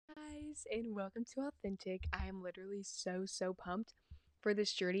guys, and welcome to Authentic. I am literally so pumped for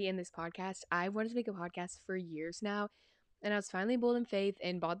this journey in this podcast. I wanted to make a podcast for years now, and I was finally bold in faith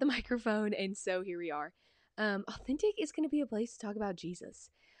and bought the microphone, and so here we are. Authentic is going to be a place to talk about Jesus,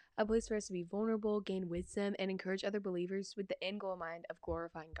 a place for us to be vulnerable, gain wisdom, and encourage other believers with the end goal in mind of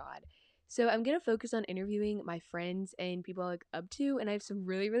glorifying God. So I'm going to focus on interviewing my friends and people I look up to, and I have some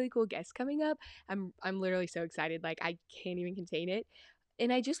really cool guests coming up. I'm literally so excited, like I can't even contain it.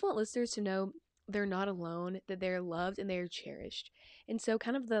 And I just want listeners to know they're not alone, that they're loved and they're cherished. And so,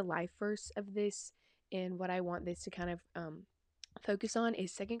 kind of the life verse of this and what I want this to kind of focus on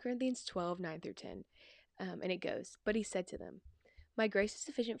is 2 Corinthians 12:9-10. And it goes, "But he said to them, 'My grace is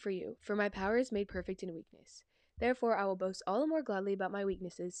sufficient for you, for my power is made perfect in weakness. Therefore, I will boast all the more gladly about my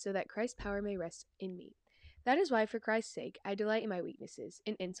weaknesses, so that Christ's power may rest in me. That is why, for Christ's sake, I delight in my weaknesses,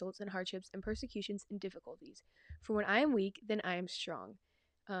 in insults and hardships and persecutions and difficulties. For when I am weak, then I am strong.'"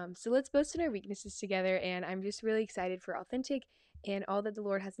 So let's boast in our weaknesses together, and I'm just really excited for Authentic and all that the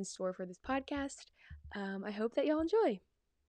Lord has in store for this podcast. I hope that y'all enjoy.